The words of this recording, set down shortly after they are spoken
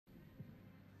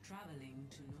traveling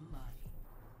to Mumbai.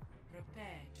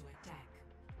 Prepare to attack.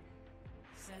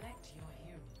 Select your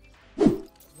hero.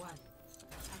 1.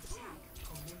 Attack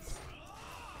commencing.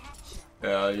 Capture.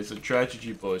 Yeah, it's a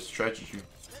tragedy, boys. Tragedy.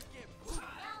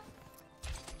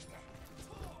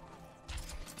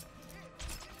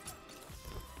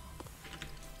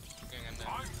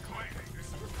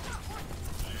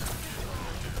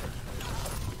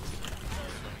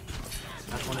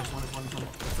 That's one. Let's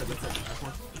that's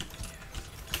one.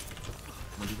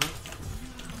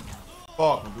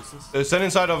 Fuck. It's then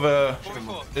inside of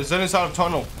it's then inside of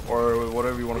tunnel or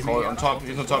whatever you want to call it. On top.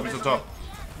 He's on top. He's on top.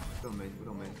 We don't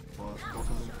main.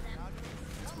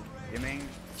 Gaming.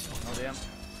 No DM.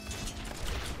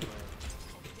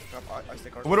 Drop I stay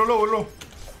card. Widow low.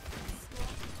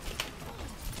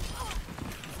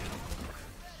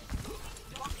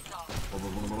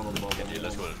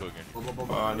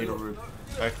 I need a root.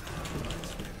 Okay.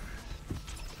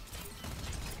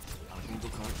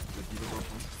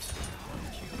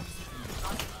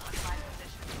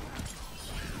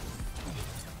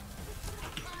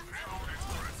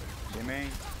 Gaming.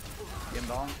 Game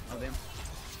down. No DM.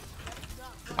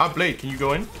 Ah, Blade, can you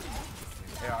go in?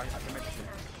 Yeah, I can make it.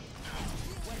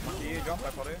 Can you jump? I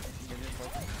follow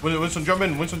you. Winston, jump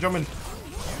in. Winston, jump in.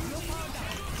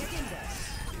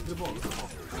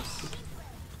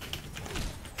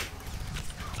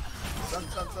 Stun.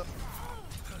 Stun.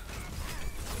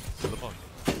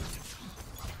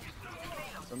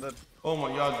 Oh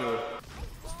my god, dude.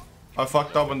 I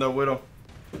fucked up on that Widow.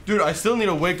 Dude, I still need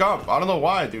to wake up. I don't know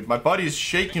why, dude. My body is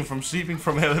shaking from sleeping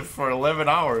for 11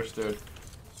 hours, dude.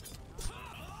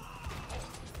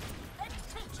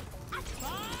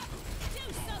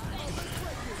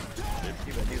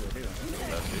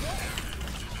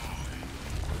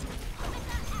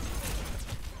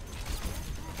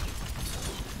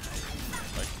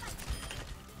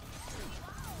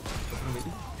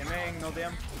 Gaming. No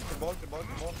DM. The ball.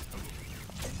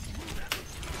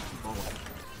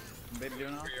 Baby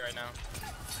blue now. Right now.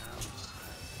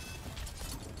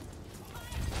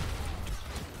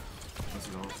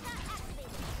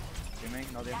 Gaming.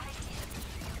 No DM.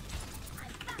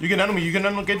 You can enemy. You can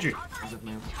enemy get you.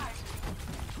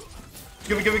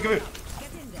 Give it.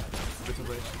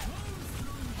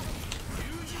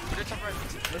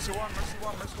 Mercy one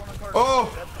on card. Oh!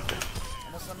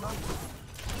 Almost done now.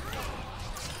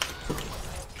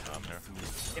 I'm here.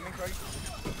 Gaming Kragie.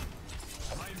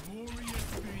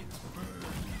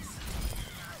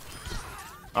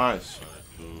 Nice.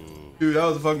 Dude, that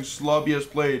was the fucking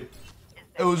sloppiest blade.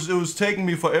 It was taking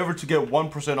me forever to get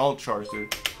 1% ult charge,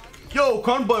 dude. Yo,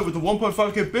 Conboy with the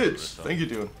 1.5k bits. Thank you,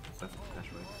 dude.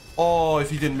 Oh, if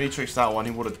he didn't matrix that one,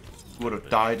 he would have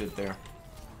died it there.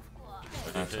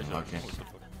 That's unlucky.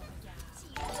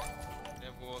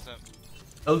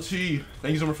 LT,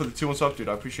 thank you so much for the 2-1 sub, dude.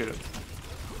 I appreciate it.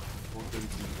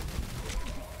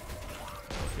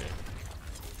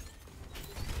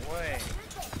 Way.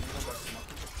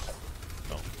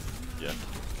 No. Yeah.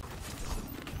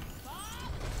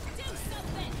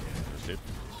 Sleep.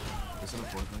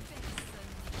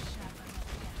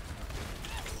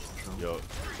 Yo,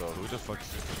 so who the fuck is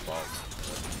this ball?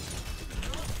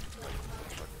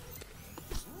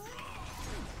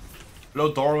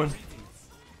 Hello, Darwin.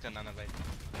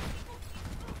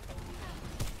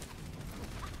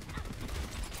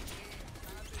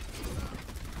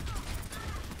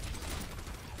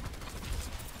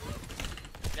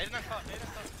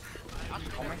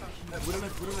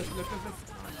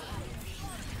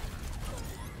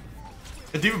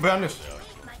 The diva behind us.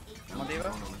 Come on,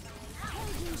 Diva.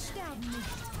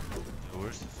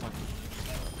 Where's the fuck?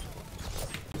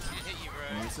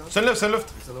 Send left.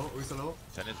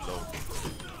 Ten is low.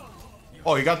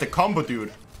 Oh, you got the combo,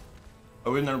 dude.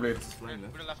 Oh, we never played.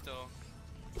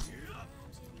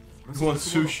 You want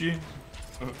sushi?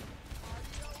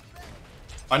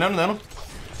 I know.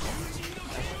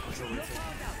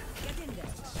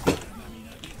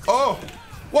 Oh!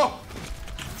 Whoa!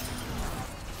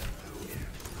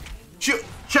 Shoot!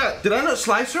 Chat, did I not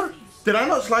slice her?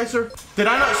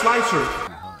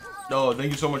 No,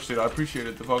 thank you so much, dude. I appreciate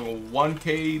it. The fucking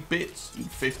 1k bits and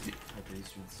 50.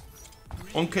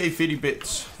 1k 50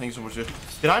 bits. Thank you so much, dude.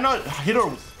 Did I not hit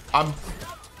her? I'm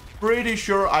pretty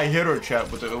sure I hit her,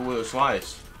 chat, with a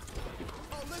slice.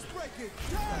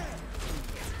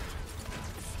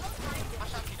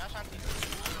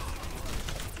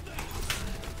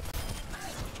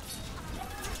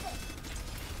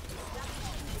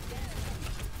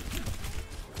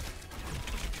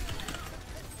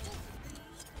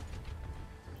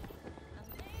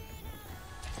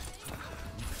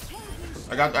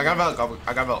 I got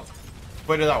Velk.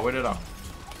 Wait it out.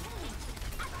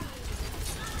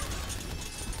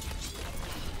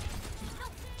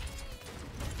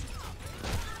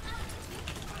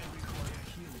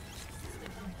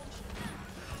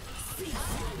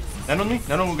 Land on me.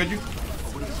 Land on will get you.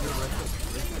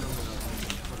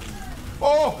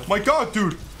 Oh my god,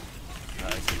 dude.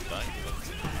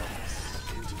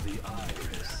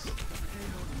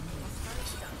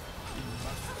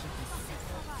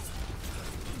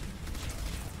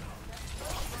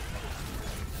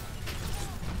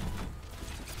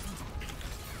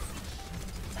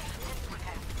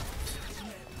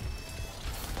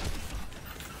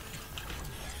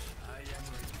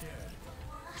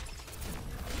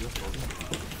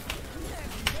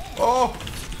 Oh!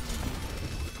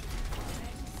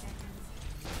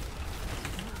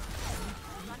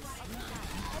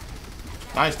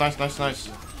 Nice, nice, nice, nice.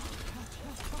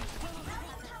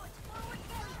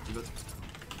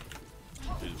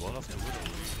 Dude, one of the widow.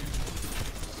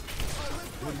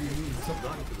 What do you mean? Stop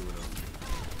dying to the widow.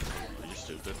 Are you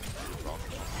stupid? You're wrong.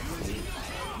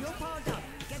 You're powered up.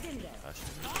 Get in there.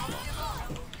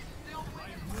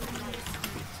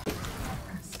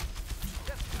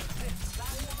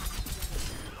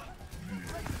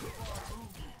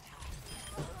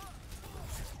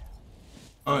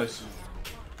 Nice.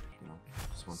 You know,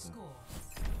 just one thing. Score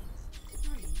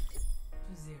 3-0.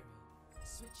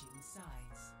 Switching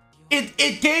sides.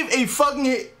 It gave a fucking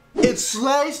hit. It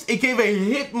sliced. It gave a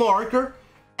hit marker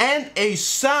and a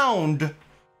sound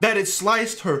that it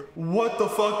sliced her. What the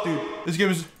fuck, dude? This game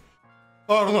is.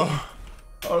 I don't know.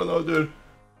 I don't know, dude.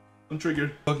 I'm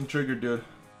triggered. Fucking triggered, dude.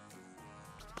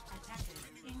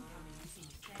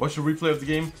 Watch the replay of the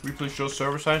game. Replay shows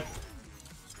server side.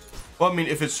 Well, I mean,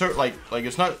 if it's like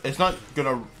it's not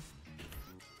gonna.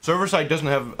 Server side doesn't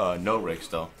have no rig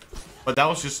still, but that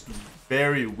was just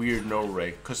very weird no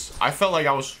rig because I felt like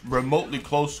I was remotely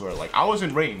close to her, like I was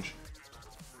in range.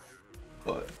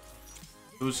 But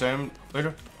it was Sam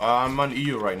later. I'm on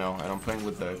EU right now and I'm playing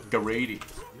with the Kragie.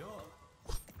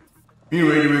 Me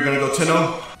and Kragie, we're gonna go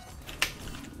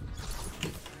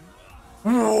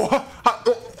 10-0.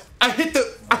 I hit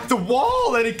the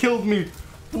wall and it killed me.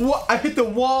 What? I hit the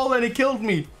wall and it killed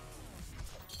me.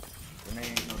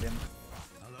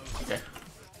 Okay.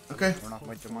 Okay. We're not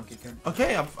with the monkey kid.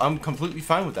 Okay, I'm completely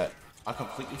fine with that. I'm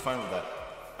completely fine with that.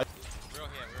 We're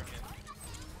here.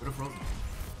 What a front.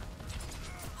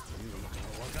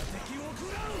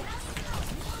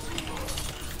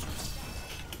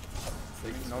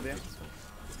 No there.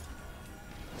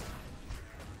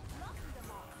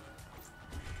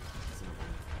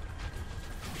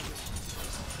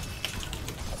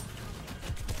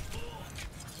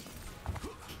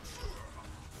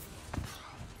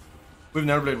 We've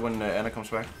never played when Anna comes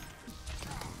back.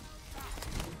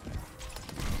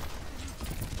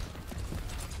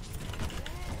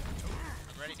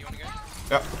 Ready? Do you want to go?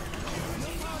 Yeah.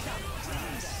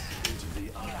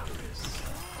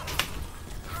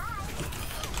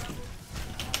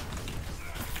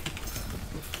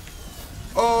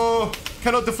 Oh,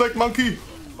 cannot deflect monkey.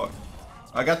 Fuck.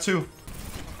 I got two.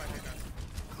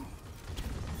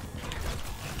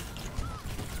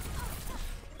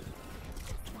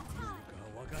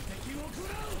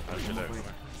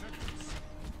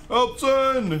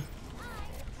 Upton!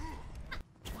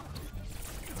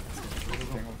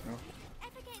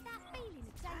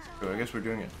 I guess we're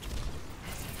doing it.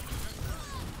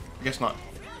 I guess not.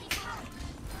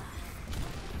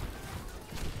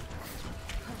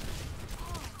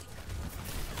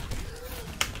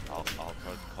 I'll try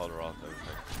to call her out though.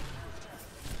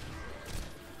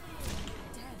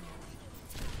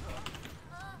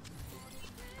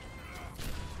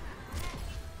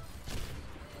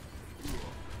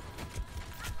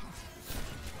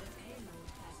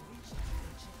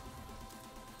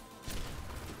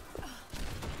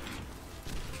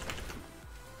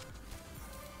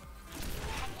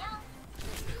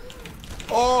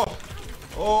 Oh!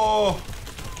 Oh!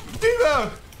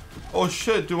 Diva! Oh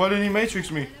shit, dude, why didn't he matrix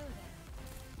me?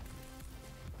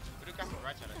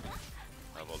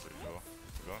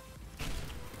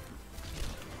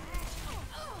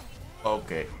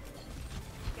 Okay.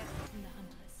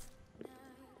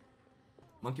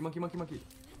 Monkey. Monkey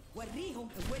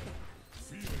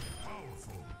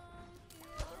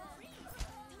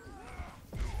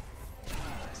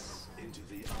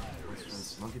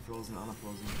frozen, Anna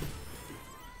frozen.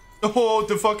 Oh,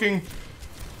 the fucking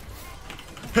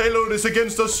payload is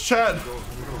against us, Chad.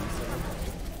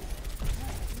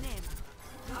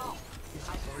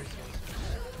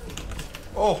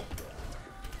 Oh.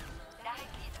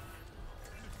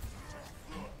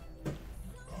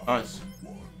 Nice.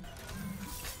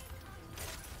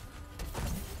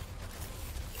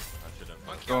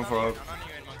 Going for a...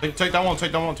 Take that one,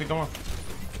 take that one, take that one.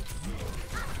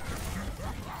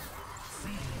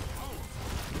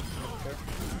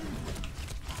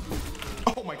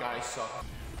 Oh my god, I suck.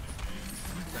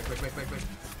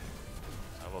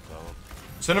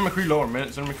 Send him a McCree lower,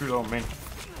 man. Send him a McCree lower, man.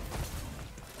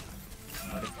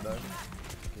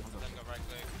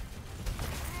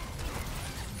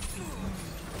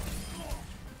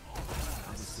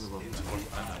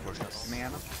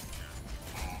 Man.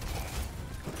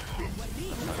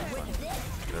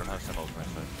 They don't have symbols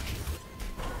next time.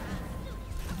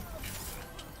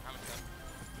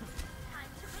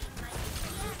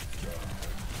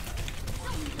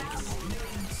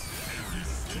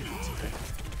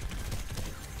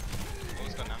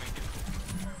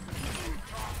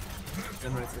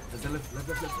 Then right, then left,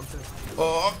 on stairs.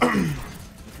 Oh,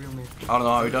 Three on me. I don't know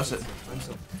how he does it. I'm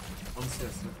so. On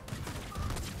stairs, left.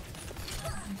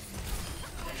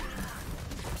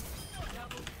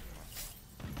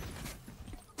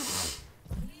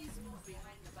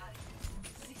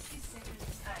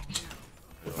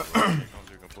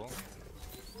 You can pull.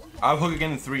 I'll hook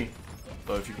again in 3.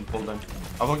 So if you can pull them.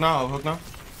 I'll hook now, I'll hook now.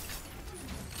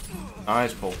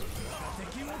 Nice pull.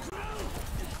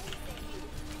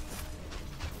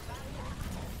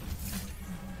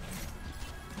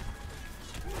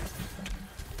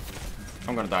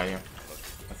 I'm gonna die here.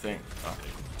 I think.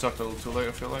 Tucked a little too late,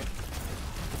 I feel like.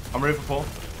 I'm ready for pull.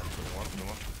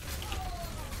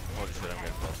 Holy shit, I'm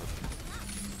getting closer.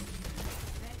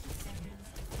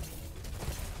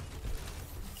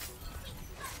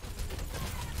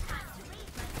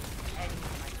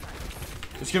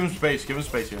 Just give him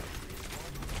space here.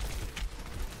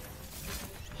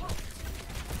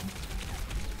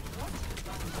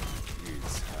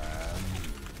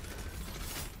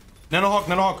 Nanohawk,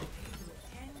 Nanohawk.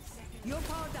 You're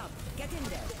powered up. Get in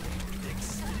there.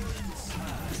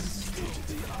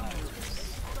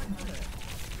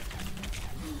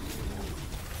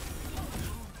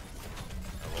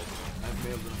 I've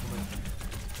mailed them for my.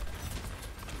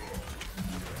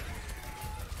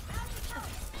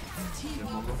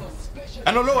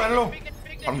 Anno low, Anno low. I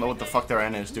don't know what the fuck their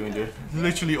Anna is doing, dude.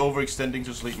 Literally overextending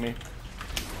to sleep me.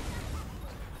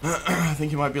 I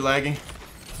think he might be lagging.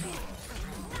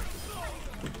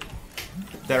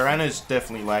 Their Anna is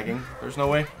definitely lagging. There's no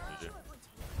way.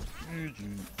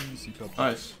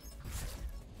 Nice.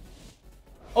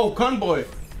 Oh, Conboy!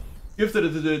 Gifted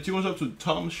it to the 2 months up to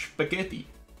Tom Spaghetti.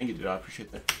 Thank you, dude. I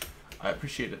appreciate that. I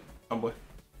appreciate it, Conboy.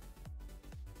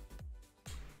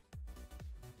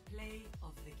 Play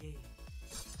of the game.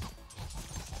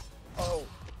 Oh.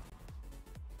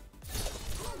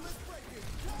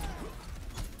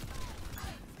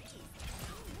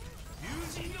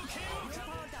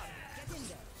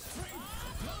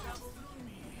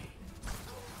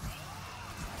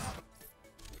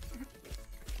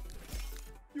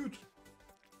 Huge.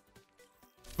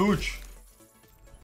 Huge.